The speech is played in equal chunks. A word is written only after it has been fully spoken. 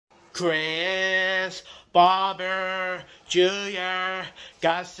Chris, Bobber, Junior,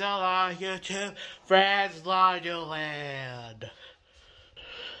 Godzilla, YouTube, Friends, Land.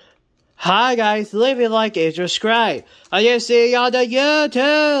 Hi guys, leave a like and subscribe. I see you on the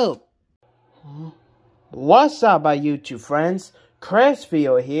YouTube. What's up, my YouTube friends? Chris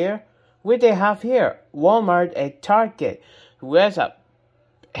video here. We have here Walmart and Target with a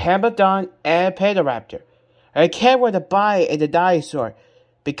Hamilton and Raptor. I can't wait to buy the dinosaur.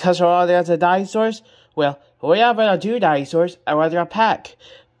 Because of all the other dinosaurs, well, we have two dinosaurs around a pack.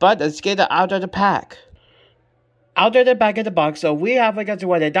 But let's get it out of the pack. Out of the back of the box, so we have one of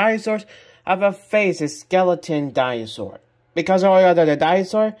the dinosaurs have a face, a skeleton dinosaur. Because of all the other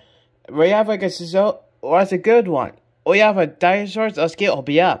dinosaur, we have a what's a good one. We have a dinosaur, let's get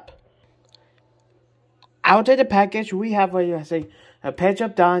up. Out of the package, we have a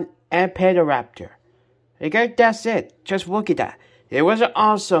Pet Don and Raptor. Okay, that's it. Just look at that. It was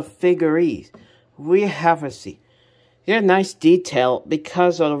also figurines. We have a see. Here's a nice detail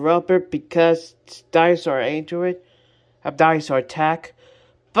because of the rubber, because dinosaur into it. A dinosaur attack.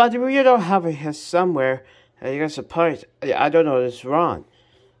 But we don't have it here somewhere. You're surprised. I don't know what's wrong.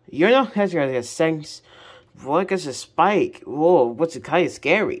 You know, has a sense. Look at the spike. Whoa, what's it kind of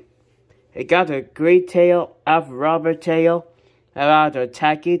scary. It got a great tail, a rubber tail, about to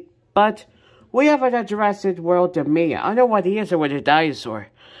attack it, but we have a Jurassic World to me. I know what he is with a dinosaur.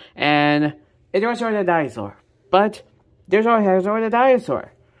 And it was with a dinosaur. But there's always a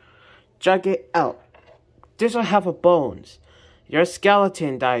dinosaur. Check it out. This will have a bones. You're a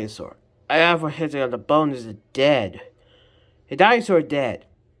skeleton dinosaur. I have a hit on the bones is dead. The dinosaur dead.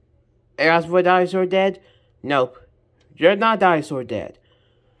 And as for dinosaur dead? Nope. You're not dinosaur dead.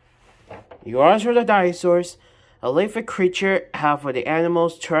 You are for the dinosaurs. A living creature have for the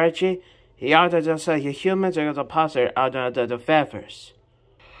animals tragedy. He also just like humans are the poster out of the feathers.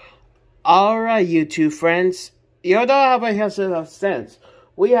 Alright, you two friends. You don't have a sense.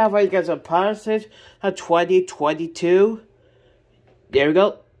 We have a passage of 2022. There we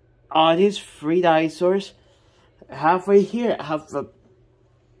go. All these three dinosaurs. Halfway here have a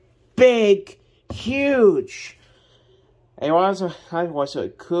big, huge. It was so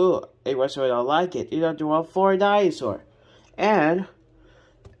cool. It was so I like it. You know, there were 4 dinosaurs. And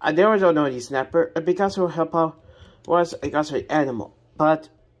there was no snapper because of help was because of the animal. But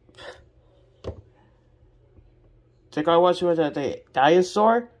the guy was with the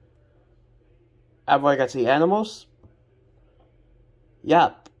dinosaur. And I got the animals.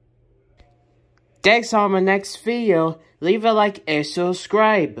 Yup. Thanks on my next video. Leave a like and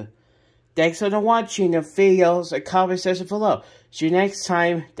subscribe. Thanks for watching the videos and comment section below. See you next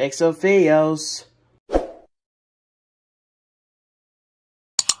time. Thanks for videos.